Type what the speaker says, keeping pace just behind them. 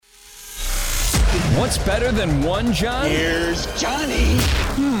What's better than one John? Here's Johnny.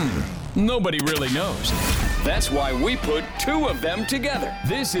 Nobody really knows. That's why we put two of them together.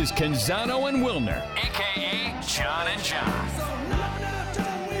 This is Canzano and Wilner, a.k.a. John and John.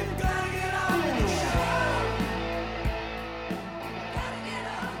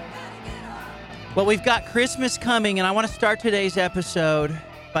 Well, we've got Christmas coming, and I want to start today's episode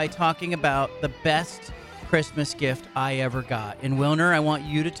by talking about the best Christmas gift I ever got. And Wilner, I want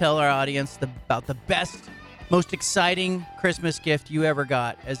you to tell our audience about the best, most exciting Christmas gift you ever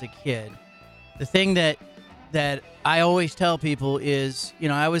got as a kid. The thing that I always tell people is,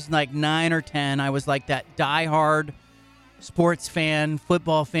 I was like 9 or 10. I was like that diehard sports fan,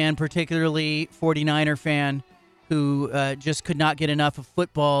 football fan, particularly 49er fan, who just could not get enough of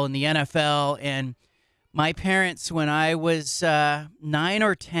football in the NFL. And my parents, when I was 9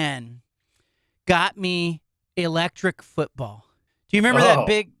 or 10, got me electric football. Do you remember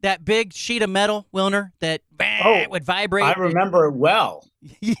that big sheet of metal, Wilner, that would vibrate? I remember it well.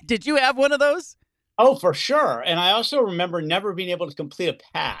 Did you have one of those? Oh, for sure. And I also remember never being able to complete a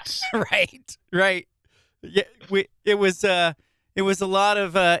pass. Right. Yeah, it was a lot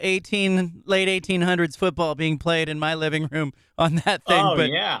of late 1800s football being played in my living room on that thing. Oh,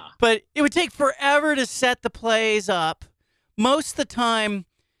 yeah. But it would take forever to set the plays up. Most of the time,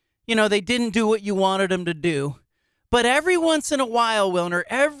 they didn't do what you wanted them to do. But every once in a while, Wilner,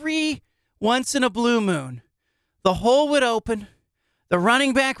 every once in a blue moon, the hole would open, the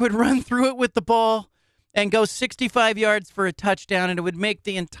running back would run through it with the ball and go 65 yards for a touchdown, and it would make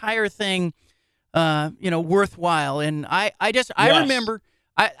the entire thing worthwhile. And I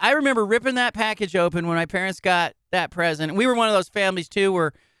remember ripping that package open when my parents got that present. And we were one of those families too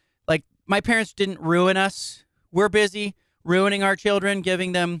where like my parents didn't ruin us. We're busy ruining our children,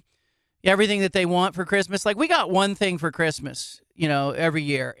 giving them everything that they want for Christmas. Like we got one thing for Christmas, every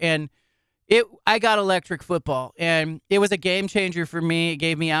year. And I got electric football, and it was a game changer for me. It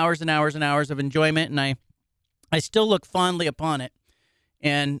gave me hours and hours and hours of enjoyment, and I still look fondly upon it.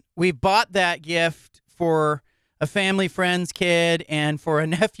 And we bought that gift for a family friend's kid and for a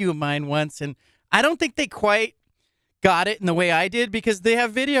nephew of mine once. And I don't think they quite got it in the way I did because they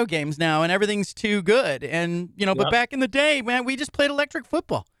have video games now and everything's too good. And, but back in the day, man, we just played electric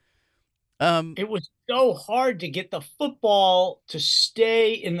football. It was so hard to get the football to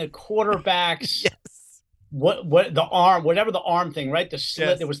stay in the quarterback's yes. whatever the arm thing, right? The slit.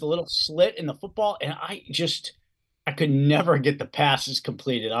 Yes. There was the little slit in the football, and I could never get the passes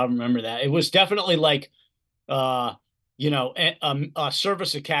completed. I remember that. It was definitely like, a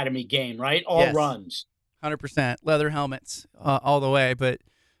service academy game, right? All runs. 100%. Leather helmets all the way. But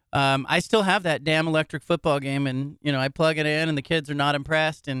I still have that damn electric football game, and, I plug it in, and the kids are not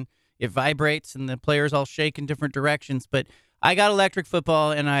impressed, and it vibrates, and the players all shake in different directions. But I got electric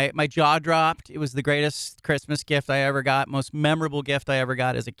football, and my jaw dropped. It was the greatest Christmas gift I ever got, most memorable gift I ever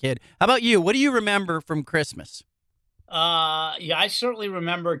got as a kid. How about you? What do you remember from Christmas? I certainly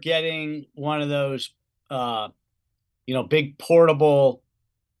remember getting one of those, big portable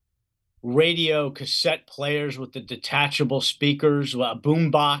radio cassette players with the detachable speakers, a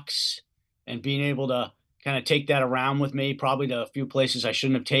boom box, and being able to kind of take that around with me, probably to a few places I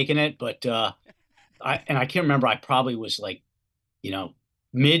shouldn't have taken it. But I can't remember. I probably was like,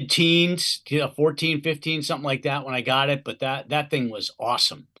 mid-teens, 14, 15, something like that when I got it. But that thing was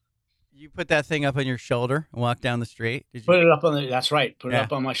awesome. You put that thing up on your shoulder and walk down the street? Did you? Put it up on that's right. Put it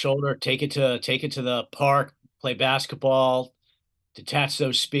up on my shoulder, take it to the park, play basketball, detach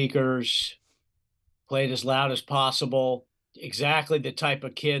those speakers, play it as loud as possible. Exactly the type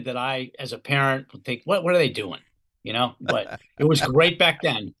of kid that I, as a parent, would think, what are they doing? But it was great back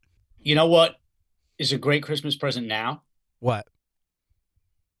then. You know what is a great Christmas present now? What?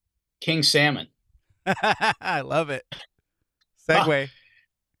 King salmon. I love it. Segue.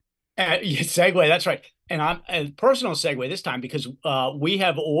 Segue, that's right. And I'm a personal segue this time because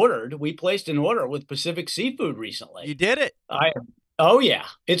we placed an order with Pacific Seafood recently. You did it. Oh yeah.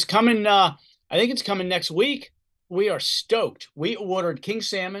 It's coming. I think it's coming next week. We are stoked. We ordered king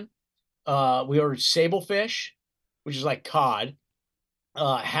salmon. We ordered sablefish, which is like cod,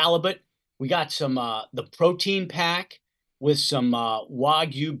 halibut. We got some, the protein pack with some,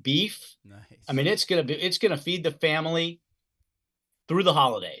 Wagyu beef. Nice. I mean, it's going to feed the family through the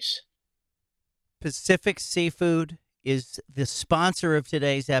holidays. Pacific Seafood is the sponsor of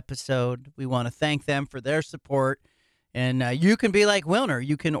today's episode. We want to thank them for their support. And you can be like Wilner.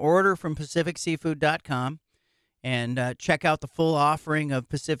 You can order from pacificseafood.com and check out the full offering of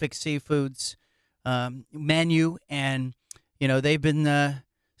Pacific Seafood's menu. And, they've been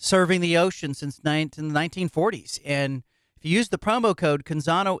serving the ocean since the 1940s. And if you use the promo code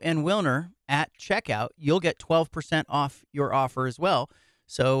Canzano and Wilner at checkout, you'll get 12% off your offer as well.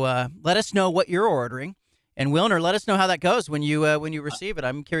 So let us know what you're ordering. And Wilner, let us know how that goes when you receive it.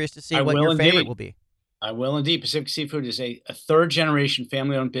 I'm curious to see what your favorite will be. I will indeed. Pacific Seafood is a third-generation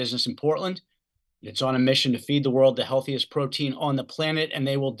family-owned business in Portland. It's on a mission to feed the world the healthiest protein on the planet, and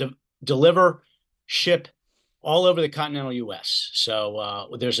they will deliver, ship all over the continental U.S. So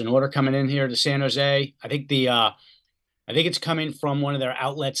there's an order coming in here to San Jose. I think it's coming from one of their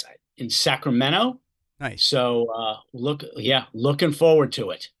outlets in Sacramento. Nice. So looking forward to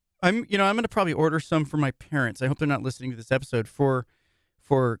it. I'm going to probably order some for my parents. I hope they're not listening to this episode for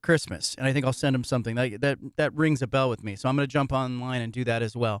Christmas, and I think I'll send them something that rings a bell with me. So I'm going to jump online and do that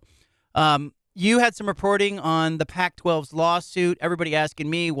as well. You had some reporting on the Pac-12's lawsuit. Everybody asking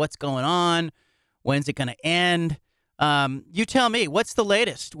me what's going on, when's it going to end. You tell me, what's the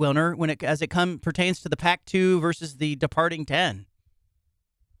latest, Wilner, as it pertains to the Pac-2 versus the departing 10?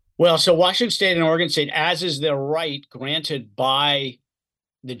 Well, so Washington State and Oregon State, as is their right granted by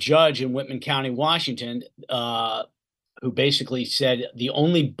the judge in Whitman County, Washington, who basically said the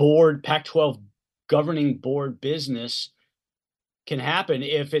only Pac-12 governing board business can happen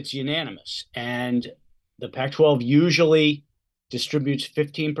if it's unanimous. And the Pac-12 usually distributes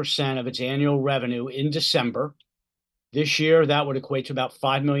 15% of its annual revenue in December. This year, that would equate to about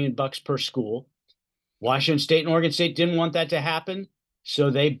 $5 million per school. Washington State and Oregon State didn't want that to happen, so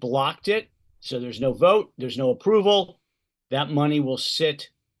they blocked it. So there's no vote, there's no approval. That money will sit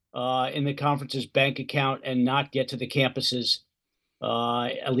in the conference's bank account and not get to the campuses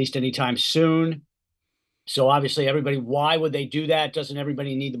at least anytime soon. So obviously everybody, why would they do that? Doesn't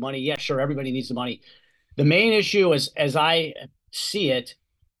everybody need the money? Yeah, sure, everybody needs the money. The main issue is, as I see it,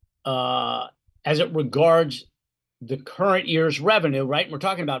 as it regards the current year's revenue, right? And we're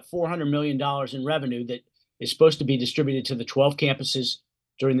talking about $400 million in revenue that is supposed to be distributed to the 12 campuses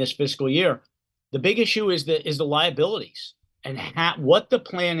during this fiscal year. The big issue is the liabilities and what the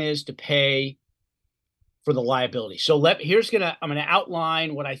plan is to pay for the liability. So I'm going to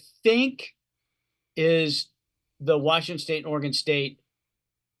outline what I think is the Washington State and Oregon State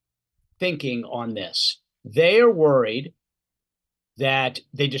thinking on this. They are worried that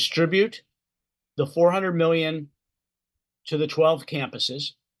they distribute the $400 million to the 12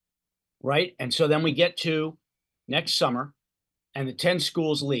 campuses, right? And so then we get to next summer and the 10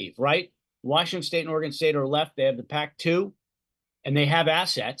 schools leave, right? Washington State and Oregon State are left. They have the Pac-2 and they have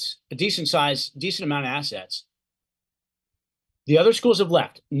assets, a decent amount of assets. The other schools have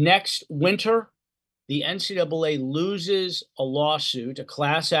left. Next winter, the NCAA loses a lawsuit, a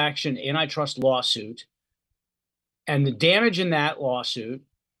class action antitrust lawsuit. And the damage in that lawsuit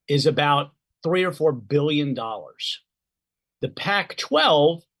is about $3 or $4 billion. The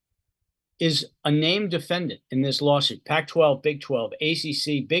Pac-12 is a named defendant in this lawsuit. Pac-12, Big 12,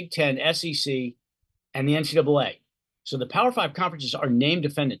 ACC, Big 10, SEC, and the NCAA. So the Power 5 conferences are named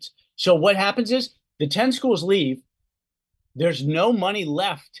defendants. So what happens is the 10 schools leave. There's no money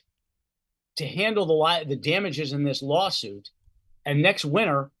left to handle the damages in this lawsuit. And next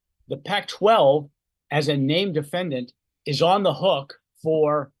winter, the Pac-12, as a named defendant, is on the hook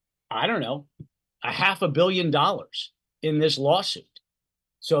for, I don't know, $500 million in this lawsuit.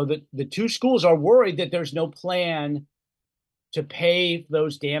 So the two schools are worried that there's no plan to pay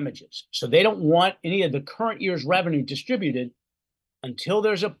those damages. So they don't want any of the current year's revenue distributed until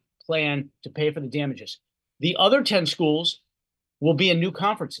there's a plan to pay for the damages. The other 10 schools will be in new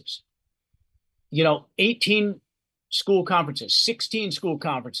conferences. 18 school conferences, 16 school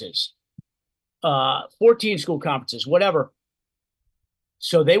conferences, 14 school conferences, whatever.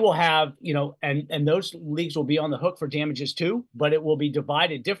 So they will have, and those leagues will be on the hook for damages too, but it will be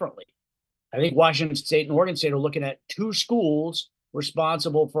divided differently. I think Washington State and Oregon State are looking at two schools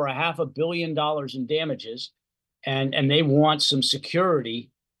responsible for $500 million in damages, and they want some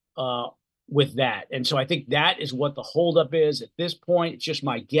security with that. And so I think that is what the holdup is at this point. It's just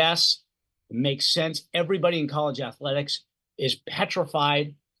my guess. It makes sense. Everybody in college athletics is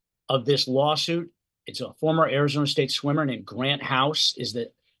petrified of this lawsuit. It's a former Arizona State swimmer named Grant House is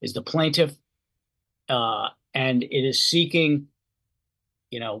the plaintiff, and it is seeking,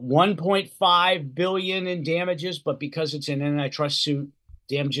 $1.5 billion in damages, but because it's an antitrust suit,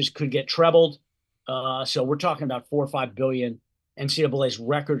 damages could get trebled. So we're talking about $4 or $5 billion. NCAA's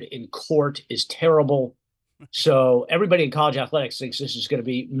record in court is terrible. So everybody in college athletics thinks this is going to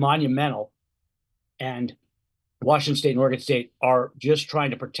be monumental. And Washington State and Oregon State are just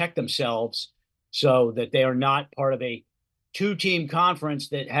trying to protect themselves so that they are not part of a two-team conference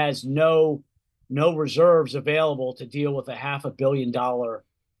that has no reserves available to deal with $500 million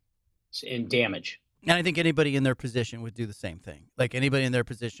in damage. And I think anybody in their position would do the same thing. Like anybody in their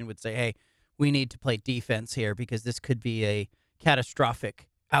position would say, hey, we need to play defense here because this could be a catastrophic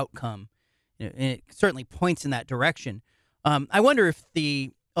outcome. And it certainly points in that direction. I wonder if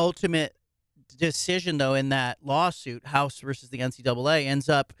the ultimate decision, though, in that lawsuit, House versus the NCAA,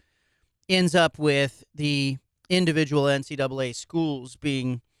 ends up with the individual NCAA schools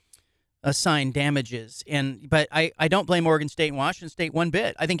being assigned damages. But I don't blame Oregon State and Washington State one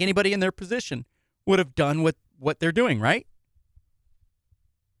bit. I think anybody in their position would have done what they're doing, right?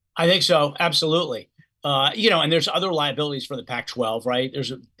 I think so. Absolutely. And there's other liabilities for the Pac-12, right?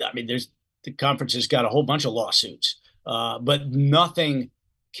 There's the conference has got a whole bunch of lawsuits, but nothing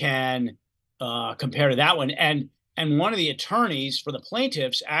can compare to that one. And one of the attorneys for the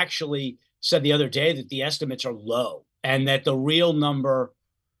plaintiffs actually said the other day that the estimates are low and that the real number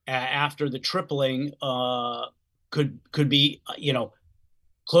after the tripling could be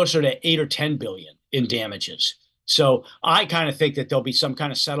closer to 8 or 10 billion in damages. So I kind of think that there'll be some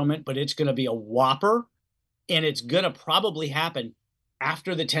kind of settlement, but it's going to be a whopper, and it's going to probably happen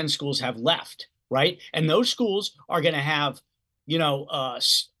after the 10 schools have left, right? And those schools are going to have,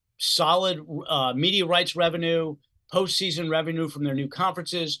 solid media rights revenue, postseason revenue from their new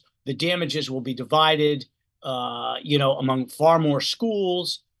conferences. The damages will be divided, among far more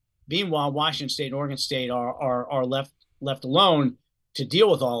schools. Meanwhile, Washington State and Oregon State are left alone to deal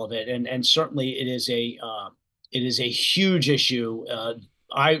with all of it, and certainly it is a huge issue.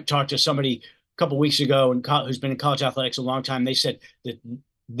 I talked to somebody a couple of weeks ago who's been in college athletics a long time. They said that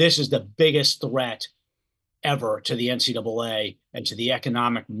this is the biggest threat ever to the NCAA and to the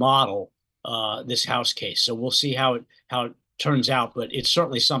economic model, this House case. So we'll see how it turns out, but it's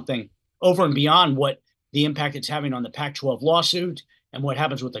certainly something over and beyond what the impact it's having on the Pac-12 lawsuit and what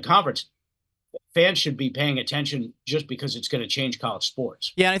happens with the conference. Fans should be paying attention just because it's going to change college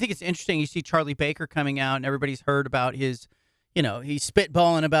sports. Yeah, and I think it's interesting. You see Charlie Baker coming out, and everybody's heard about his, he's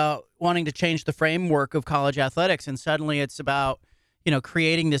spitballing about wanting to change the framework of college athletics, and suddenly it's about,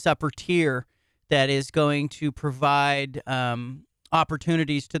 creating this upper tier that is going to provide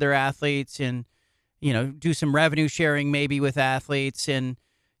opportunities to their athletes and, do some revenue sharing maybe with athletes and,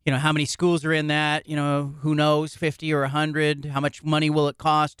 how many schools are in that, who knows, 50 or 100, how much money will it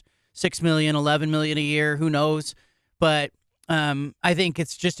cost? 6 million, 11 million a year, who knows? But I think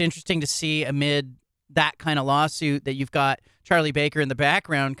it's just interesting to see amid that kind of lawsuit that you've got Charlie Baker in the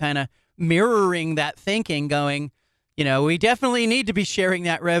background kind of mirroring that thinking, going, we definitely need to be sharing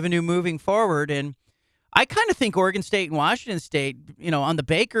that revenue moving forward. And I kind of think Oregon State and Washington State, on the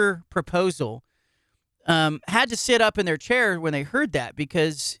Baker proposal, had to sit up in their chair when they heard that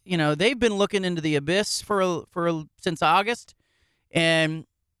because, they've been looking into the abyss since August, and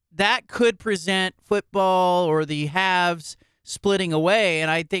that could present football or the halves splitting away. And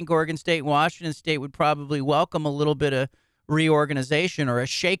I think Oregon State and Washington State would probably welcome a little bit of reorganization or a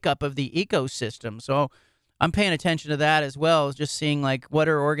shakeup of the ecosystem. So I'm paying attention to that as well, just seeing what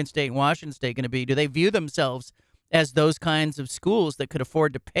are Oregon State and Washington State going to be? Do they view themselves as those kinds of schools that could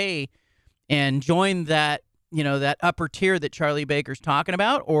afford to pay and join that, that upper tier that Charlie Baker's talking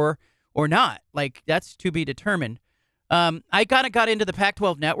about or not? That's to be determined. I got into the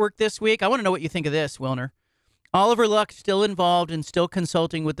Pac-12 network this week. I want to know what you think of this, Wilner. Oliver Luck still involved and still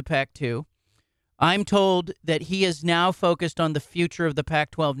consulting with the Pac-2. I'm told that he is now focused on the future of the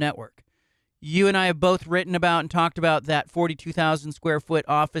Pac-12 network. You and I have both written about and talked about that 42,000 square foot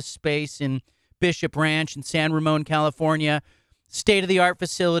office space in Bishop Ranch in San Ramon, California. State-of-the-art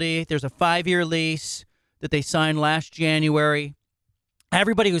facility. There's a 5-year lease that they signed last January.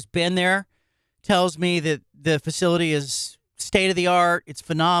 Everybody who's been there tells me that the facility is state-of-the-art. It's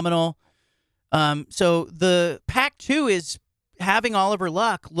phenomenal. So the Pac-2 is having Oliver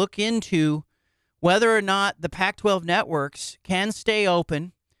Luck look into whether or not the Pac-12 networks can stay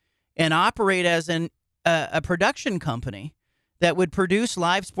open and operate as a production company that would produce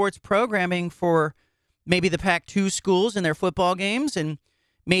live sports programming for maybe the Pac-2 schools and their football games, and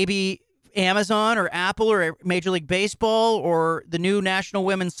maybe Amazon or Apple or Major League Baseball or the new National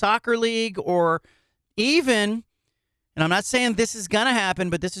Women's Soccer League, or even, and I'm not saying this is going to happen,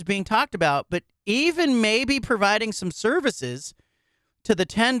 but this is being talked about, but even maybe providing some services to the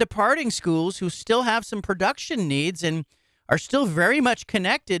 10 departing schools who still have some production needs and are still very much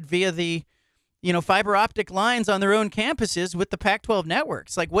connected via the, fiber optic lines on their own campuses with the Pac-12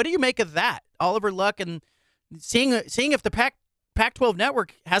 networks. What do you make of that? Oliver Luck and seeing if the Pac-12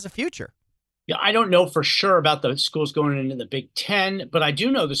 network has a future. Yeah, I don't know for sure about the schools going into the Big Ten, but I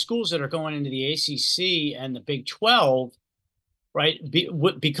do know the schools that are going into the ACC and the Big 12, right?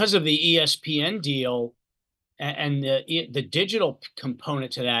 Because of the ESPN deal and the digital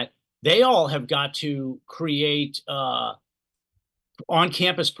component to that, they all have got to create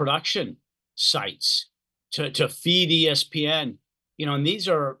on-campus production sites to feed ESPN. And these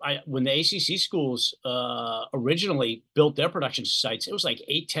are when the ACC schools originally built their production sites, it was like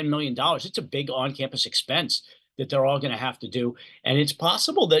 $8-10 million. It's a big on-campus expense that they're all going to have to do, and it's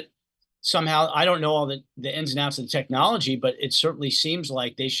possible that somehow, I don't know all the ins and outs of the technology, but it certainly seems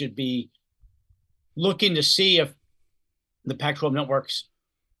like they should be looking to see if the Pac-12 networks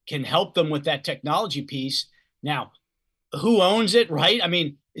can help them with that technology piece. Now, who owns it, right? I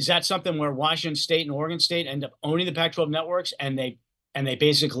mean, is that something where Washington State and Oregon State end up owning the Pac-12 networks, and they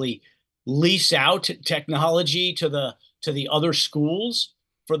basically lease out technology to the other schools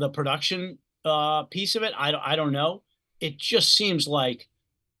for the production piece of it? I don't know. It just seems like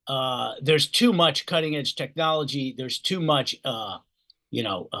there's too much cutting edge technology. There's too much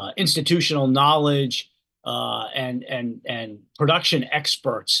institutional knowledge and production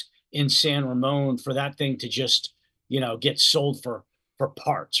experts in San Ramon for that thing to just get sold for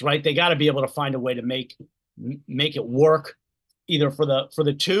parts, right? They got to be able to find a way to make it work, either for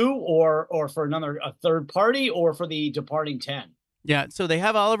the two or for a third party, or for the departing 10. Yeah. So they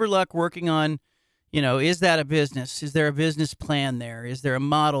have Oliver Luck working on, is that a business? Is there a business plan there? Is there a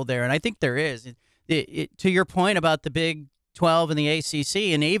model there? And I think there is. To your point about the Big 12 and the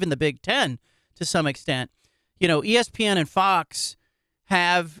ACC and even the Big 10 to some extent, ESPN and Fox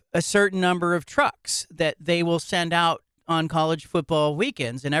have a certain number of trucks that they will send out on college football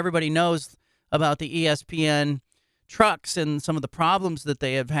weekends. And everybody knows about the ESPN trucks and some of the problems that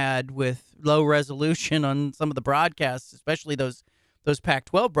they have had with low resolution on some of the broadcasts, especially those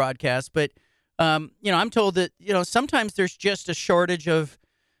Pac-12 broadcasts. But, I'm told that, sometimes there's just a shortage of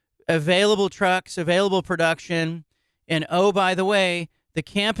available trucks, available production. And, oh, by the way, the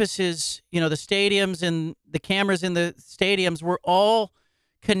campuses, the stadiums and the cameras in the stadiums were all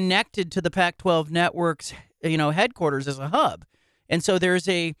connected to the Pac-12 network's, headquarters as a hub. And so there's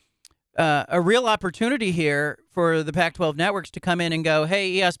a real opportunity here for the Pac-12 networks to come in and go,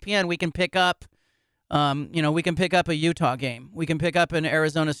 hey, ESPN, we can pick up, a Utah game. We can pick up an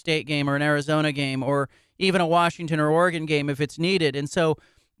Arizona State game or an Arizona game or even a Washington or Oregon game if it's needed. And so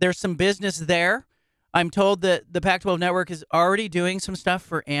there's some business there. I'm told that the Pac-12 network is already doing some stuff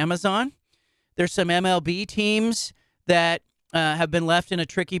for Amazon. There's some MLB teams that have been left in a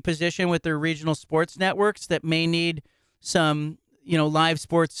tricky position with their regional sports networks that may need some, live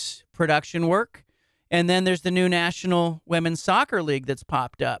sports production work. And then there's the new National Women's Soccer League that's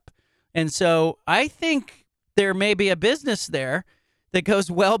popped up. And so I think there may be a business there that goes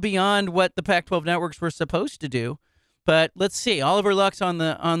well beyond what the Pac-12 networks were supposed to do. But let's see. Oliver Luck's on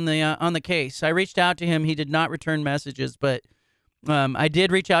the case. I reached out to him. He did not return messages, but I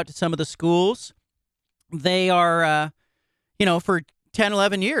did reach out to some of the schools. They are, for 10,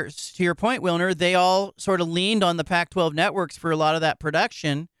 11 years, to your point, Wilner, they all sort of leaned on the Pac-12 networks for a lot of that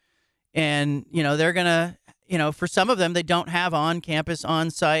production. And, they're going to, for some of them, they don't have on-campus,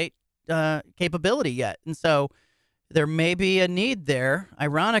 on-site capability yet. And so there may be a need there,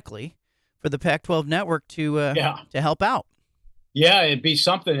 ironically, for the Pac-12 network to help out. Yeah, it'd be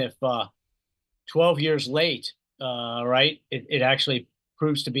something if 12 years late, right, it actually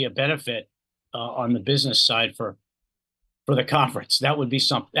proves to be a benefit on the business side for the conference. That would be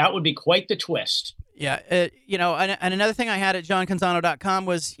something. That would be quite the twist. Yeah, and another thing I had at johncanzano.com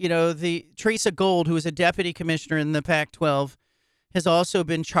was, the Teresa Gold, who is a deputy commissioner in the Pac-12, has also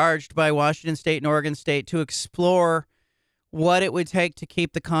been charged by Washington State and Oregon State to explore what it would take to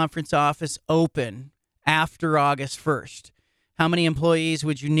keep the conference office open after August 1st. How many employees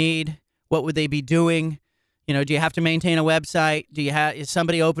would you need? What would they be doing? Do you have to maintain a website? Is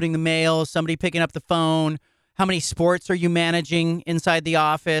somebody opening the mail? Somebody picking up the phone? How many sports are you managing inside the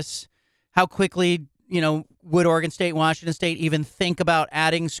office? How quickly, would Oregon State and Washington State even think about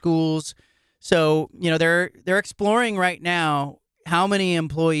adding schools? So, they're exploring right now how many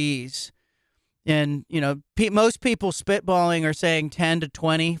employees. And, most people spitballing are saying 10 to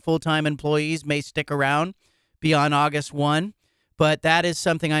 20 full-time employees may stick around beyond August 1. But that is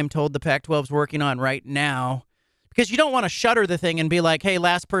something I'm told the Pac-12 is working on right now, because you don't want to shutter the thing and be like, hey,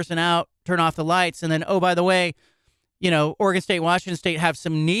 last person out, turn off the lights. And then, oh, by the way, Oregon State, Washington State have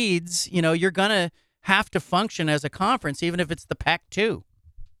some needs. You're going to have to function as a conference, even if it's the Pac-2.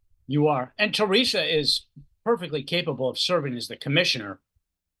 You are. And Teresa is perfectly capable of serving as the commissioner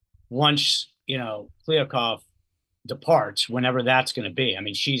once, Kliavkoff departs, whenever that's going to be. I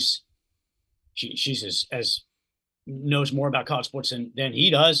mean, she's as knows more about college sports than he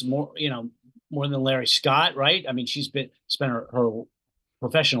does, more than Larry Scott, right? I mean, she's spent her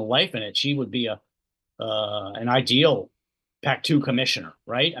professional life in it. She would be an ideal Pac-2 commissioner,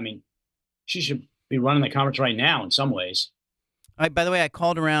 right? I mean, she should be running the conference right now in some ways. By the way, I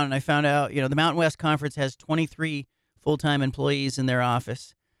called around and I found out, the Mountain West Conference has 23 full-time employees in their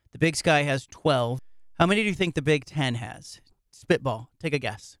office. The Big Sky has 12. How many do you think the Big Ten has? Spitball. Take a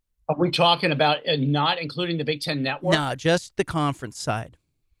guess. Are we talking about not including the Big Ten Network? No, just the conference side.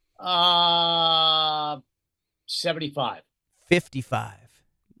 75. 55.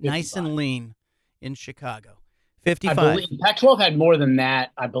 Nice and lean in Chicago. 55. I believe Pac-12 had more than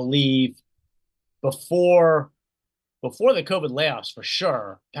that, I believe, before the COVID layoffs, for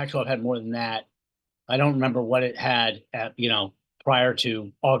sure. Pac-12 had more than that. I don't remember what it had at, prior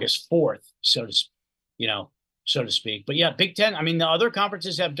to August 4th, so to speak. But yeah, Big Ten, I mean, the other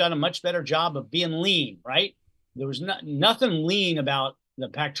conferences have done a much better job of being lean, right? There was nothing lean about the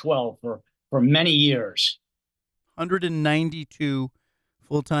Pac-12 for many years. 192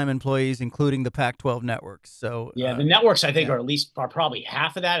 full-time employees, including the Pac-12 networks. So yeah, the networks, I think, are probably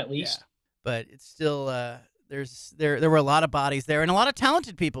half of that at least. Yeah. But it's still there were a lot of bodies there and a lot of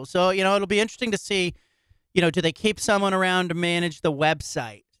talented people. So, it'll be interesting to see, do they keep someone around to manage the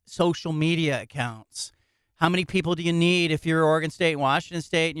website, social media accounts? How many people do you need if you're Oregon State and Washington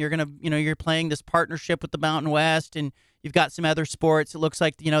State and you're going to, you're playing this partnership with the Mountain West and you've got some other sports? It looks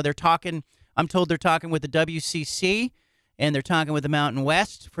like, they're talking, I'm told they're talking with the WCC and they're talking with the Mountain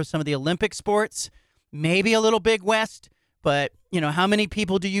West for some of the Olympic sports, maybe a little Big West. But, how many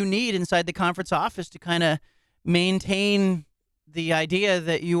people do you need inside the conference office to kind of maintain the idea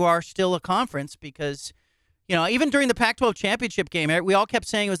that you are still a conference? Because, even during the Pac-12 championship game, we all kept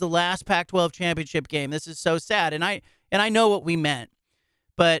saying it was the last Pac-12 championship game. This is so sad. And I know what we meant.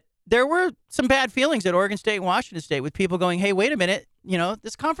 But there were some bad feelings at Oregon State and Washington State with people going, hey, wait a minute.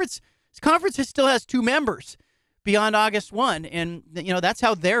 This conference still has 2 members beyond August 1. And, that's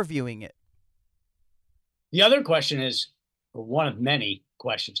how they're viewing it. The other question is, or one of many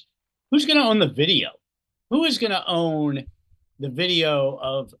questions, who's going to own the video? Who is going to own the video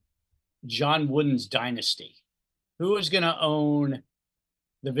of John Wooden's dynasty? Who is going to own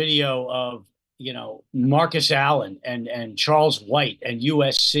the video of, Marcus Allen and Charles White and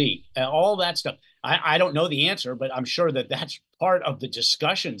USC and all that stuff? I don't know the answer, but I'm sure that that's part of the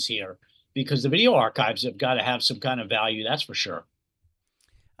discussions here because the video archives have got to have some kind of value. That's for sure.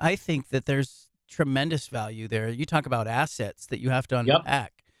 I think that there's tremendous value there. You talk about assets that you have to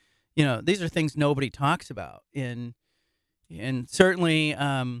unpack. Yep. These are things nobody talks about. And certainly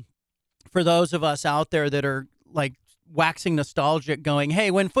for those of us out there that are like waxing nostalgic going, hey,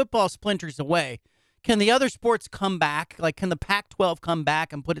 when football splinters away, can the other sports come back? Like, can the Pac-12 come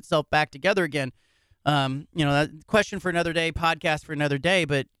back and put itself back together again? That question for another day, podcast for another day.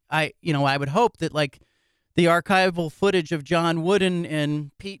 But I would hope that like the archival footage of John Wooden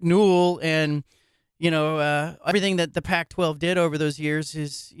and Pete Newell and everything that the Pac-12 did over those years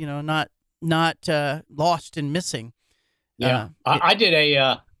is, not lost and missing. Yeah, I did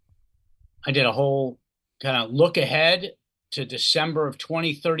a whole kind of look ahead to December of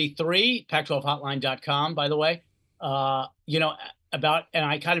 2033, Pac12hotline.com, by the way, and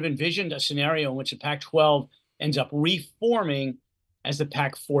I kind of envisioned a scenario in which the Pac-12 ends up reforming as the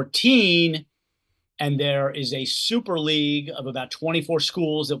Pac-14, and there is a super league of about 24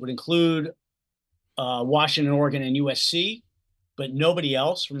 schools that would include Washington, Oregon, and USC, but nobody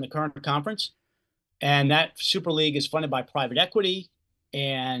else from the current conference. And that super league is funded by private equity,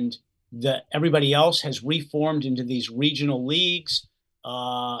 and everybody else has reformed into these regional leagues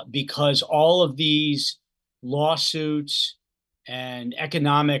because all of these lawsuits and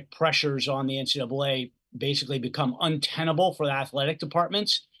economic pressures on the NCAA basically become untenable for the athletic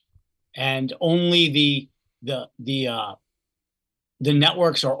departments, and only the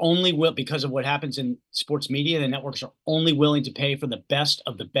networks are only because of what happens in sports media. The networks are only willing to pay for the best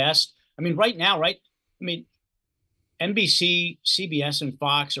of the best. I mean, right now, right? I mean, NBC, CBS, and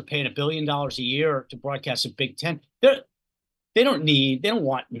Fox are paying $1 billion a year to broadcast the Big Ten. They don't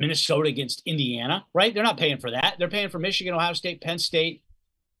want Minnesota against Indiana, right? They're not paying for that. They're paying for Michigan, Ohio State, Penn State.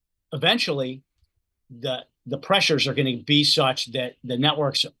 Eventually, the pressures are going to be such that the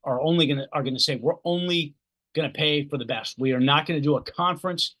networks are going to say, we're only going to pay for the best. We are not going to do a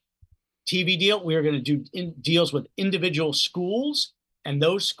conference TV deal. We are going to do deals with individual schools, and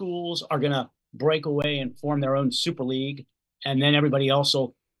those schools are going to break away and form their own super league, and then everybody else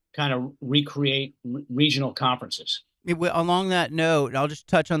will kind of recreate regional conferences. Along that note, I'll just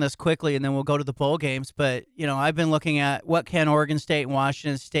touch on this quickly, and then we'll go to the bowl games. But I've been looking at what can Oregon State and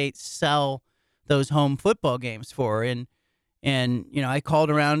Washington State sell those home football games for, and I called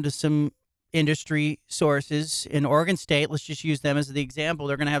around to some industry sources in Oregon State. Let's just use them as the example.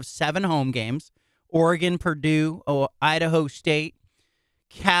 They're going to have 7 home games: Oregon, Purdue, Idaho State,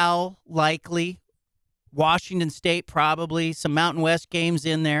 Cal, likely, Washington State, probably some Mountain West games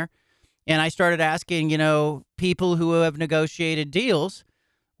in there. And I started asking, people who have negotiated deals,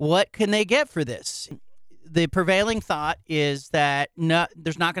 what can they get for this? The prevailing thought is that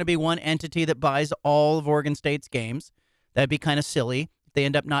there's not going to be one entity that buys all of Oregon State's games. That'd be kind of silly. If they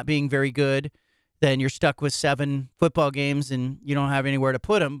end up not being very good, then you're stuck with 7 football games and you don't have anywhere to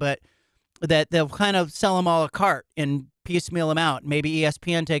put them. But that they'll kind of sell them all a cart and piecemeal them out. Maybe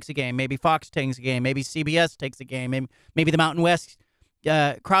ESPN takes a game. Maybe Fox takes a game. Maybe CBS takes a game. Maybe the Mountain West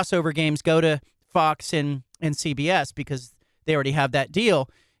crossover games go to Fox and CBS because they already have that deal.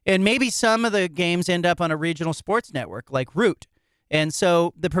 And maybe some of the games end up on a regional sports network like Root. And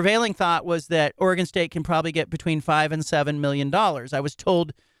so the prevailing thought was that Oregon State can probably get between $5 and $7 million. I was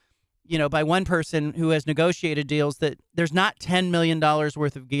told, by one person who has negotiated deals that there's not $10 million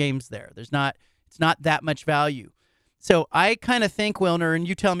worth of games there. It's not that much value. So I kind of think, Wilner, and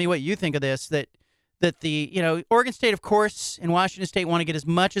you tell me what you think of this, that the Oregon State, of course, and Washington State want to get as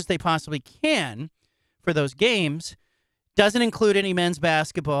much as they possibly can for those games. Doesn't include any men's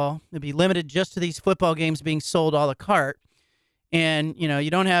basketball. It'd be limited just to these football games being sold a la carte. And, you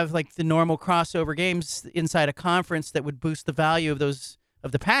don't have like the normal crossover games inside a conference that would boost the value of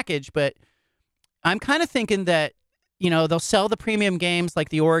the package. But I'm kind of thinking that, they'll sell the premium games like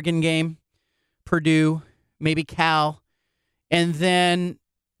the Oregon game, Purdue, maybe Cal, and then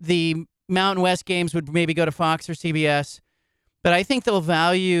the Mountain West games would maybe go to Fox or CBS. But I think they'll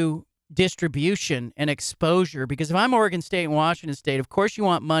value distribution and exposure, because if I'm Oregon State and Washington State, of course you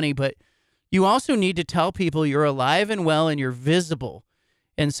want money, but you also need to tell people you're alive and well and you're visible.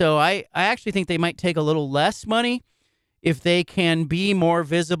 And so I actually think they might take a little less money if they can be more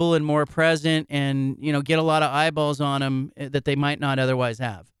visible and more present and, get a lot of eyeballs on them that they might not otherwise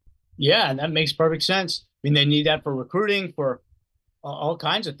have. Yeah, and that makes perfect sense. I mean, they need that for recruiting, for all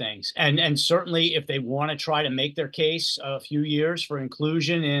kinds of things. And certainly if they want to try to make their case a few years for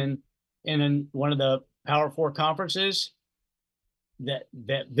inclusion in one of the Power Four conferences,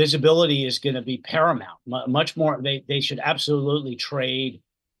 that visibility is going to be paramount. Much more, they should absolutely trade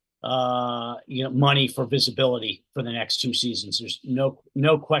money for visibility for the next 2 seasons. There's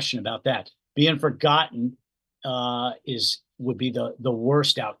no question about that. Being forgotten would be the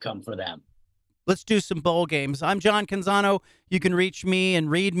worst outcome for them. Let's do some bowl games. I'm John Canzano. You can reach me and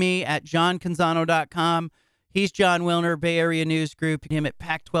read me at johncanzano.com. He's John Wilner, Bay Area News Group. Him at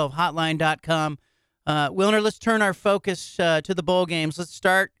pac12hotline.com. Wilner, let's turn our focus to the bowl games. Let's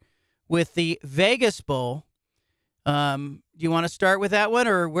start with the Vegas Bowl. Do you want to start with that one,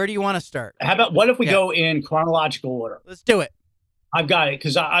 or where do you want to start? How about, what if we go in chronological order? Let's do it. I've got it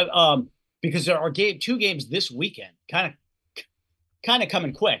because because there are 2 games this weekend, kind of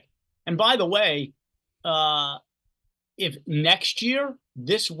coming quick. And by the way, if next year,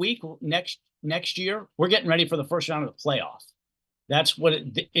 next year, we're getting ready for the first round of the playoff. That's what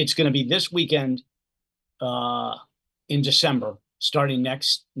it's going to be this weekend in December, starting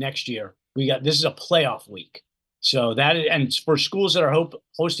next year. This is a playoff week. So and for schools that are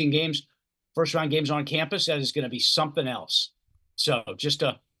hosting games, first round games on campus, that is going to be something else. So just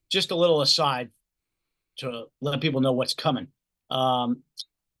a little aside to let people know what's coming.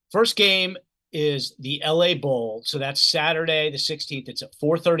 First game is the LA Bowl. So that's Saturday, the 16th. It's at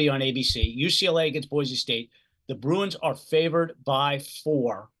 4:30 on ABC. UCLA against Boise State. The Bruins are favored by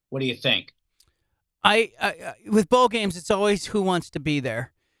 4. What do you think? I with bowl games, it's always who wants to be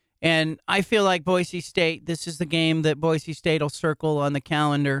there. And I feel like Boise State, this is the game that Boise State will circle on the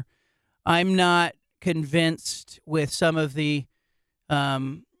calendar. I'm not convinced with some of the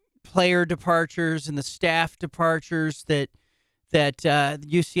player departures and the staff departures that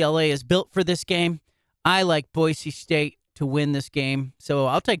UCLA is built for this game. I like Boise State to win this game, so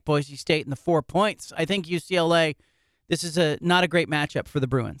I'll take Boise State in the 4 points. I think UCLA, this is not a great matchup for the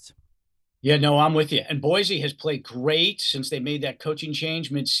Bruins. Yeah, no, I'm with you. And Boise has played great since they made that coaching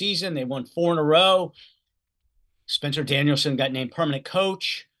change mid-season. They won 4 in a row. Spencer Danielson got named permanent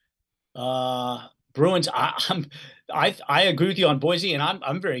coach. Bruins, I agree with you on Boise, and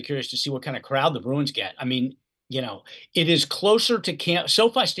I'm very curious to see what kind of crowd the Bruins get. I mean, it is closer to camp.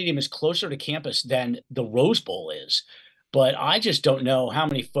 SoFi Stadium is closer to campus than the Rose Bowl is, but I just don't know how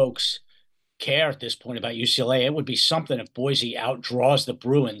many folks care at this point about UCLA. It would be something if Boise outdraws the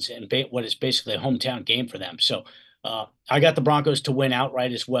Bruins in what is basically a hometown game for them. So I got the Broncos to win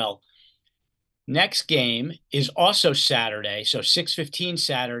outright as well. Next game is also Saturday, so 6:15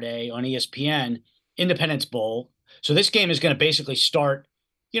 Saturday on ESPN, Independence Bowl. So this game is going to basically start,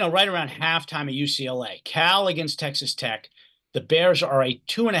 right around halftime of UCLA. Cal against Texas Tech. The Bears are a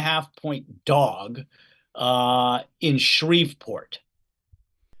 2.5-point dog in Shreveport.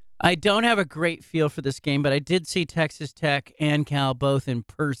 I don't have a great feel for this game, but I did see Texas Tech and Cal both in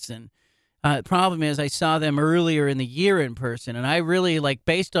person. The problem is I saw them earlier in the year in person, and I really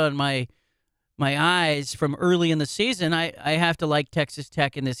based on my eyes from early in the season, I have to like Texas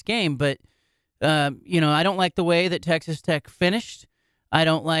Tech in this game. But I don't like the way that Texas Tech finished. I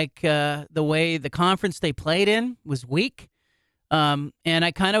don't like the way the conference they played in was weak. And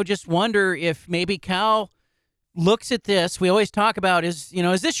I kind of just wonder if maybe Cal looks at this. We always talk about is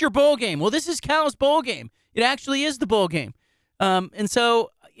this your bowl game? Well, this is Cal's bowl game. It actually is the bowl game. And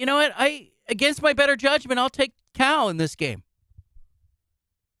so, you know what? Against my better judgment, I'll take Cal in this game.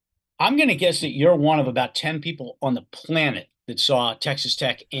 I'm going to guess that you're one of about 10 people on the planet that saw Texas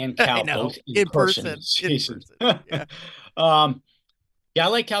Tech and Cal both in person. In person. Yeah. Yeah, I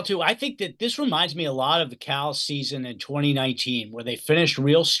like Cal too. I think that this reminds me a lot of the Cal season in 2019, where they finished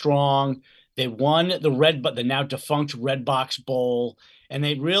real strong. They won the now defunct Red Box Bowl, and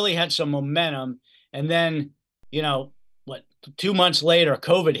they really had some momentum. And then, 2 months later,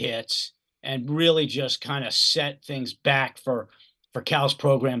 COVID hits and really just kind of set things back for Cal's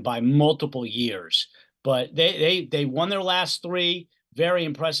program by multiple years. But they won their last three, very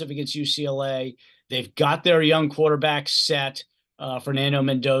impressive against UCLA. They've got their young quarterback set. Fernando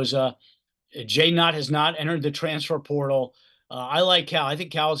Mendoza. Jay Nutt has not entered the transfer portal. I like Cal. I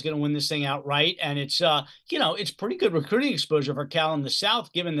think Cal is going to win this thing outright, and it's it's pretty good recruiting exposure for Cal in the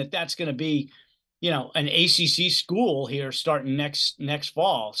South, given that that's going to be an ACC school here starting next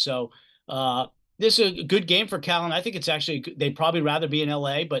fall. So this is a good game for Cal, and I think it's actually they'd probably rather be in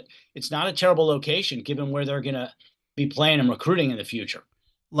LA, but it's not a terrible location given where they're going to be playing and recruiting in the future.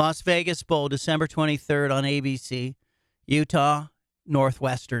 Las Vegas Bowl, December 23rd on ABC. Utah,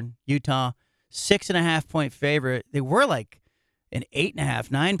 Northwestern. Utah, 6.5-point favorite. They were like an 8.5,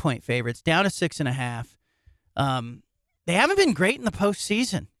 9-point favorites, down to 6.5. They haven't been great in the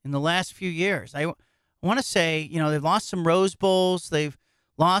postseason in the last few years. I want to say, they've lost some Rose Bowls. They've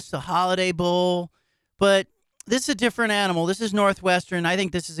lost the Holiday Bowl. But this is a different animal. This is Northwestern. I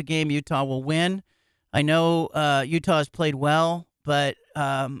think this is a game Utah will win. I know Utah has played well, but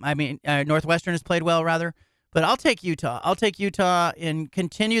Northwestern has played well, rather. But I'll take Utah. I'll take Utah and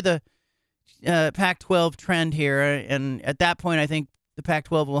continue the Pac-12 trend here. And at that point, I think the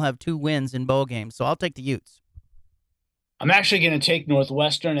Pac-12 will have 2 wins in bowl games. So I'll take the Utes. I'm actually going to take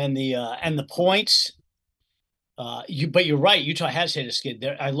Northwestern and the points. But you're right. Utah has hit a skid.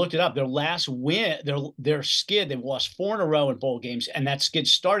 I looked it up. Their last win, their skid, they've lost 4 in a row in bowl games, and that skid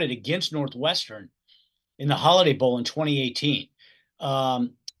started against Northwestern in the Holiday Bowl in 2018.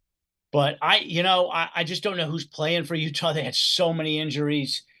 But I just don't know who's playing for Utah. They had so many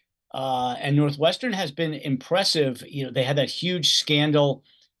injuries, and Northwestern has been impressive. They had that huge scandal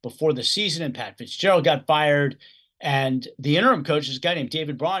before the season, and Pat Fitzgerald got fired, and the interim coach is a guy named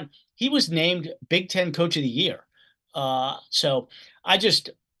David Braun. He was named Big Ten Coach of the Year. So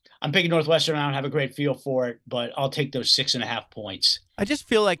I'm picking Northwestern. I don't have a great feel for it, but I'll take those 6.5 points. I just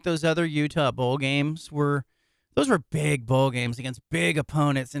feel like those other Utah bowl games were big bowl games against big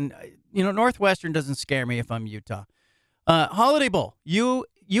opponents. And, Northwestern doesn't scare me if I'm Utah. Holiday Bowl,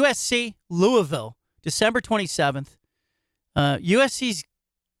 USC, Louisville, December 27th. USC's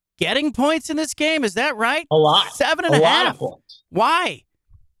getting points in this game. Is that right? A lot. 7.5. A lot of points. Why?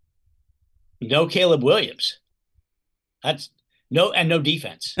 No Caleb Williams. That's no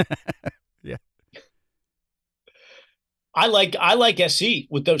defense. Yeah. I like SC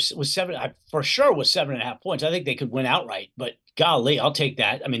with 7 for sure with 7.5 points. I think they could win outright, but golly, I'll take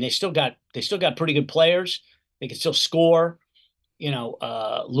that. I mean, they still got pretty good players. They can still score.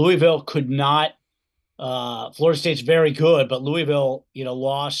 Louisville could not. Florida State's very good, but Louisville,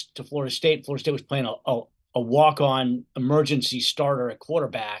 lost to Florida State. Florida State was playing a walk-on emergency starter at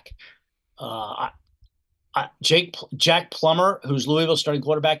quarterback. Jack Plummer, who's Louisville's starting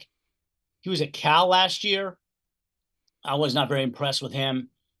quarterback, he was at Cal last year. I was not very impressed with him.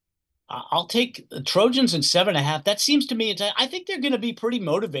 I'll take the Trojans in 7.5. That seems to me, I think they're going to be pretty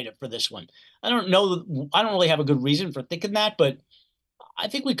motivated for this one. I don't know. I don't really have a good reason for thinking that, but I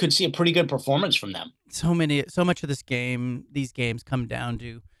think we could see a pretty good performance from them. So much of these games come down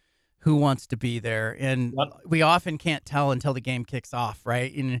to who wants to be there. And we often can't tell until the game kicks off,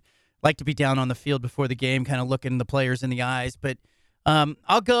 right? And like to be down on the field before the game, kind of looking the players in the eyes. But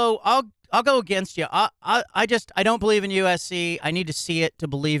I'll go against you. I don't believe in USC. I need to see it to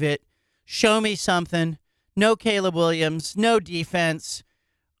believe it. Show me something. No Caleb Williams, no defense.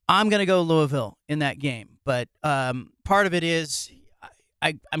 I'm going to go Louisville in that game. But part of it is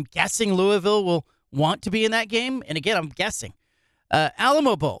I'm guessing Louisville will want to be in that game. And again, I'm guessing.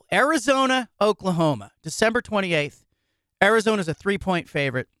 Alamo Bowl, Arizona, Oklahoma, December 28th. Arizona's a 3-point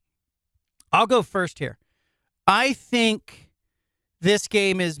favorite. I'll go first here. I think this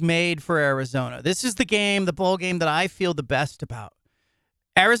game is made for Arizona. This is the bowl game that I feel the best about.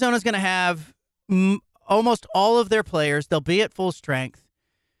 Arizona's going to have almost all of their players. They'll be at full strength.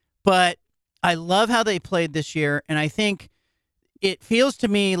 But I love how they played this year, and I think it feels to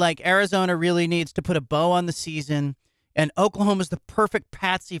me like Arizona really needs to put a bow on the season, and Oklahoma's the perfect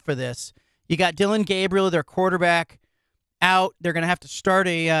patsy for this. You got Dylan Gabriel, their quarterback, out. They're going to have to start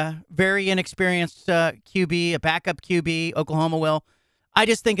a very inexperienced QB, a backup QB. Oklahoma will. I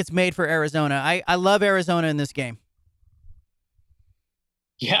just think it's made for Arizona. I love Arizona in this game.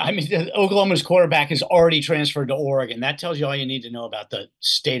 Yeah, I mean, Oklahoma's quarterback is already transferred to Oregon. That tells you all you need to know about the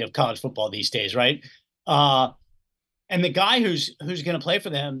state of college football these days, right? And the guy who's going to play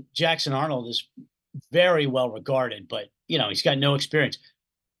for them, Jackson Arnold, is very well regarded, but he's got no experience.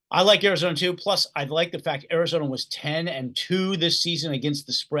 I like Arizona too. Plus, I like the fact Arizona was 10-2 this season against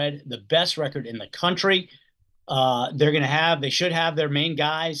the spread, the best record in the country. They should have their main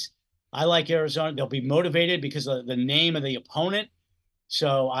guys. I like Arizona. They'll be motivated because of the name of the opponent.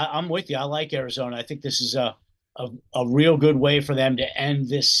 So I'm with you. I like Arizona. I think this is a real good way for them to end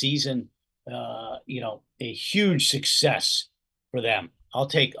this season. A huge success for them. I'll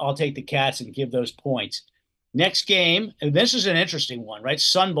take the Cats and give those points. Next game, and this is an interesting one, right?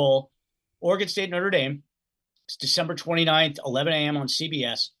 Sun Bowl, Oregon State, Notre Dame. It's December 29th, 11 a.m. on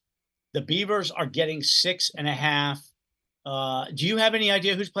CBS. The Beavers are getting 6.5. Do you have any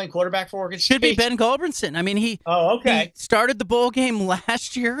idea who's playing quarterback for Oregon State? Should be Ben Gulbranson. I mean, he started the bowl game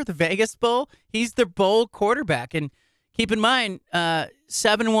last year, the Vegas Bowl. He's the bowl quarterback. And keep in mind,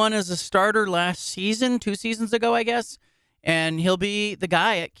 7-1 as a starter last season, 2 seasons ago, I guess. And he'll be the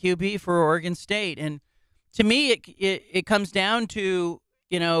guy at QB for Oregon State. And to me, it comes down to,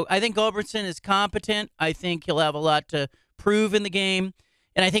 I think Gulbranson is competent. I think he'll have a lot to prove in the game.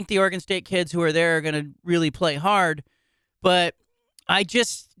 And I think the Oregon State kids who are there are going to really play hard. But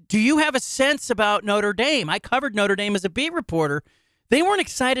do you have a sense about Notre Dame? I covered Notre Dame as a beat reporter. They weren't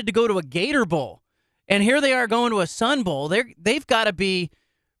excited to go to a Gator Bowl. And here they are going to a Sun Bowl. They've got to be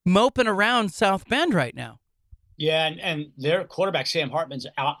moping around South Bend right now. Yeah, and their quarterback, Sam Hartman's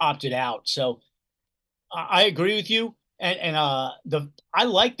opted out. So I agree with you. And I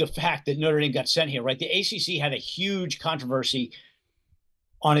like the fact that Notre Dame got sent here, right? The ACC had a huge controversy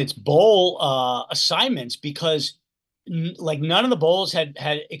on its bowl assignments because none of the bowls had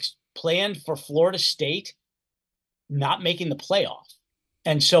planned for Florida State not making the playoff.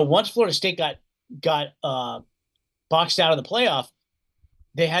 And so once Florida State got boxed out of the playoff,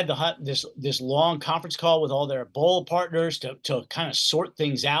 they had this long conference call with all their bowl partners to kind of sort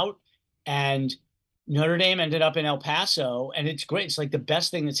things out. And Notre Dame ended up in El Paso, and it's great. It's like the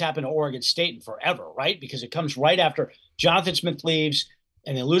best thing that's happened to Oregon State in forever, right? Because it comes right after Jonathan Smith leaves,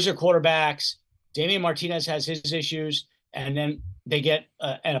 and they lose their quarterbacks. Damian Martinez has his issues, and then they get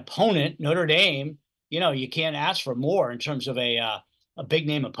an opponent, Notre Dame. You can't ask for more in terms of a big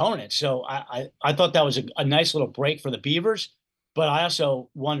name opponent. So I thought that was a nice little break for the Beavers, but I also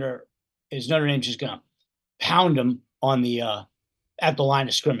wonder, is Notre Dame just going to pound them on the at the line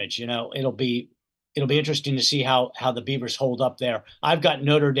of scrimmage? It'll be interesting to see how the Beavers hold up there. I've got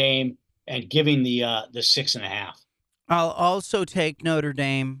Notre Dame and giving the 6.5. I'll also take Notre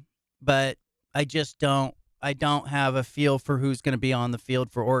Dame, but I just don't have a feel for who's going to be on the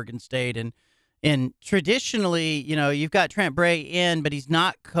field for Oregon State. And traditionally, you've got Trent Bray in, but he's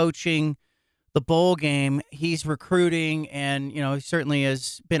not coaching the bowl game. He's recruiting, and he certainly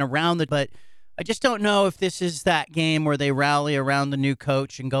has been around but I just don't know if this is that game where they rally around the new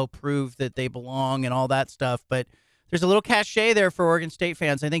coach and go prove that they belong and all that stuff. But there's a little cachet there for Oregon State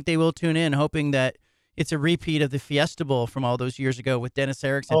fans. I think they will tune in, hoping that it's a repeat of the Fiesta Bowl from all those years ago with Dennis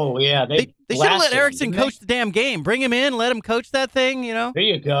Erickson. Oh, yeah. They should have let Erickson coach the damn game. Bring him in, let him coach that thing, There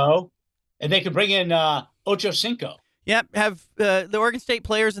you go. And they could bring in Ocho Cinco. Yep, have the Oregon State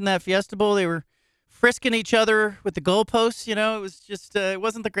players in that Fiesta Bowl. They were frisking each other with the goalposts. It was just it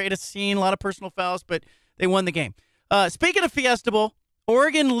wasn't the greatest scene. A lot of personal fouls, but they won the game. Speaking of Fiesta Bowl,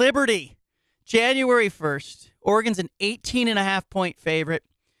 Oregon Liberty, January 1st. Oregon's an 18.5-point favorite.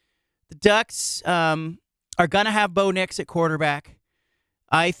 The Ducks are going to have Bo Nix at quarterback.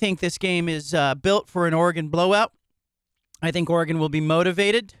 I think this game is built for an Oregon blowout. I think Oregon will be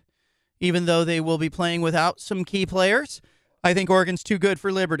motivated, even though they will be playing without some key players. I think Oregon's too good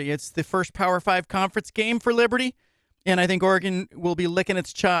for Liberty. It's the first Power 5 conference game for Liberty, and I think Oregon will be licking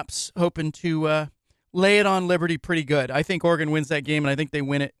its chops, hoping to lay it on Liberty pretty good. I think Oregon wins that game, and I think they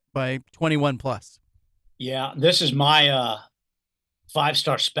win it by 21 plus. Yeah, this is my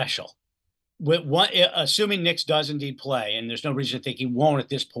 5-star special. Assuming Nix does indeed play, and there's no reason to think he won't at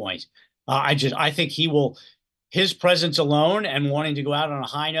this point, I think he will, his presence alone and wanting to go out on a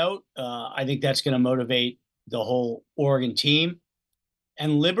high note, I think that's going to motivate the whole Oregon team.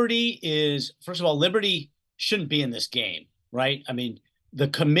 And Liberty is, first of all, Liberty shouldn't be in this game, right? I mean, I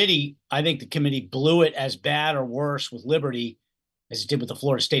think the committee blew it as bad or worse with Liberty as it did with the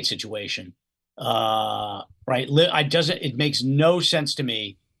Florida State situation. Right? It makes no sense to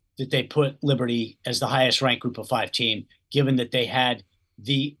me that they put Liberty as the highest ranked group of 5 team, given that they had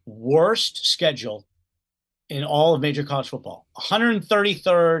the worst schedule in all of major college football,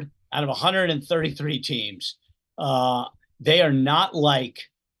 133rd out of 133 teams. They are not like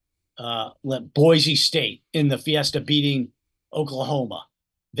Boise State in the Fiesta beating Oklahoma.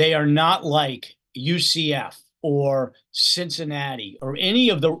 They are not like UCF or Cincinnati or any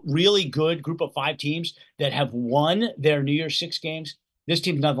of the really good group of 5 teams that have won their New Year's Six games. This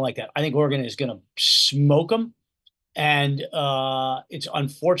team's nothing like that. I think Oregon is going to smoke them. And it's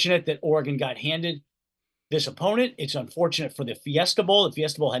unfortunate that Oregon got handed this opponent. It's unfortunate for the Fiesta Bowl. The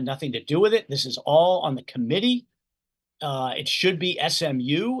Fiesta Bowl had nothing to do with it. This is all on the committee. It should be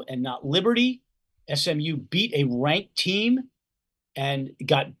SMU and not Liberty. SMU beat a ranked team and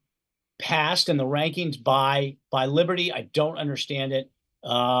got passed in the rankings by Liberty. I don't understand it.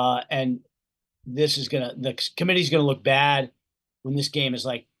 And the committee's gonna look bad when this game is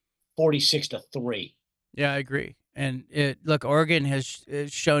like 46-3. Yeah, I agree. And look, Oregon has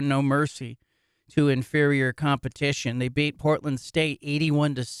shown no mercy to inferior competition. They beat Portland State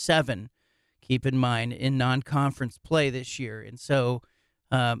 81-7. Keep in mind, in non-conference play this year. And so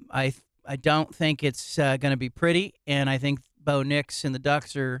I don't think it's going to be pretty, and I think Bo Nix and the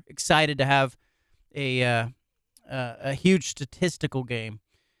Ducks are excited to have a huge statistical game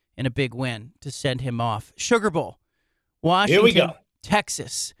and a big win to send him off. Sugar Bowl, Washington, Here we go.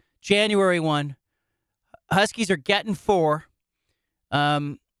 Texas, January 1. Huskies are getting 4.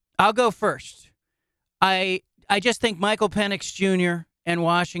 I'll go first. I just think Michael Penix Jr. and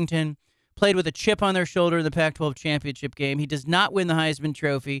Washington played with a chip on their shoulder in the Pac-12 championship game. He does not win the Heisman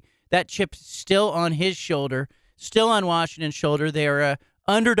Trophy. That chip's still on his shoulder, still on Washington's shoulder. They are an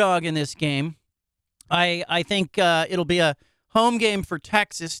underdog in this game. I think it'll be a home game for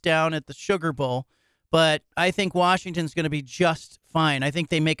Texas down at the Sugar Bowl, but I think Washington's going to be just fine. I think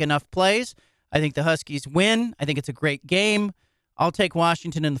they make enough plays. I think the Huskies win. I think it's a great game. I'll take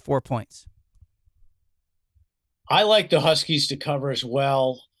Washington in the 4 points. I like the Huskies to cover as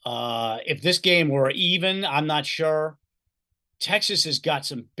well. If this game were even, I'm not sure. Texas has got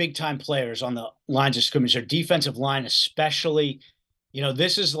some big-time players on the lines of scrimmage. Their defensive line especially.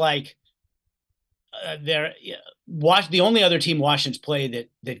 This is like the only other team Washington's played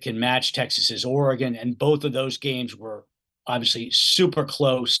that can match Texas is Oregon, and both of those games were obviously super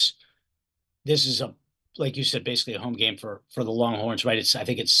close. This is like you said, basically a home game for the Longhorns, right? I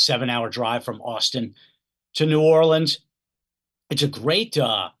think it's 7-hour drive from Austin to New Orleans. It's a great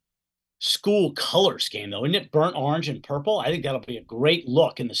school colors game, though, isn't it? Burnt orange and purple. I think that'll be a great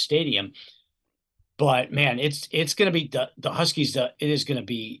look in the stadium. But man, it's going to be the Huskies. It is going to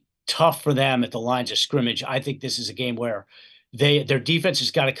be tough for them at the lines of scrimmage. I think this is a game where their defense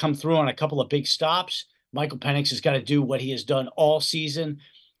has got to come through on a couple of big stops. Michael Penix has got to do what he has done all season,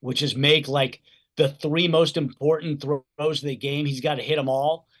 which is make like the 3 most important throws of the game. He's got to hit them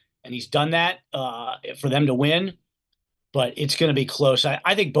all, and he's done that for them to win. But it's going to be close.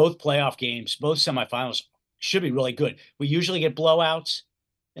 I think both playoff games, both semifinals, should be really good. We usually get blowouts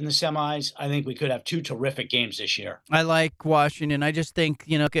in the semis. I think we could have 2 terrific games this year. I like Washington. I just think,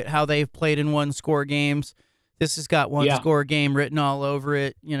 look at how they've played in one-score games. This has got one-score game written all over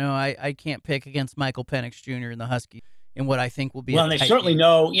it. I can't pick against Michael Penix Jr. and the Huskies in what I think will be well, and they certainly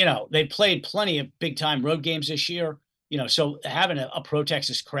know, they played plenty of big-time road games this year. So having a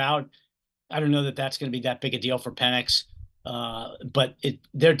pro-Texas crowd, I don't know that that's going to be that big a deal for Penix. But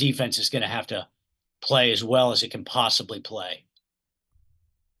their defense is going to have to play as well as it can possibly play.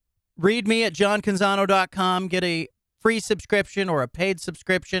 Read me at johncanzano.com. Get a free subscription or a paid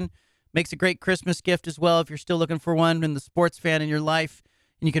subscription. Makes a great Christmas gift as well if you're still looking for one and the sports fan in your life.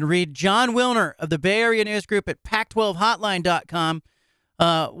 And you can read John Wilner of the Bay Area News Group at pac12hotline.com.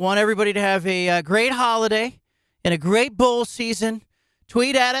 Want everybody to have a great holiday and a great bowl season.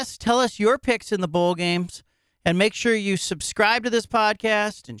 Tweet at us. Tell us your picks in the bowl games. And make sure you subscribe to this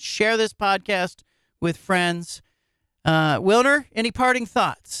podcast and share this podcast with friends. Wilner, any parting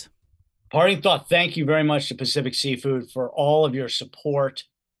thoughts? Parting thought, thank you very much to Pacific Seafood for all of your support.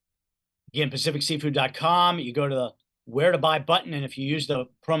 Again, pacificseafood.com. You go to the Where to Buy button, and if you use the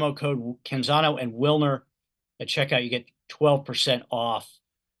promo code Canzano and Wilner at checkout, you get 12% off.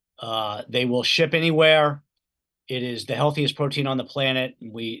 They will ship anywhere It is the healthiest protein on the planet.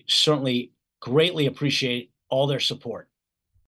 We certainly greatly appreciate all their support.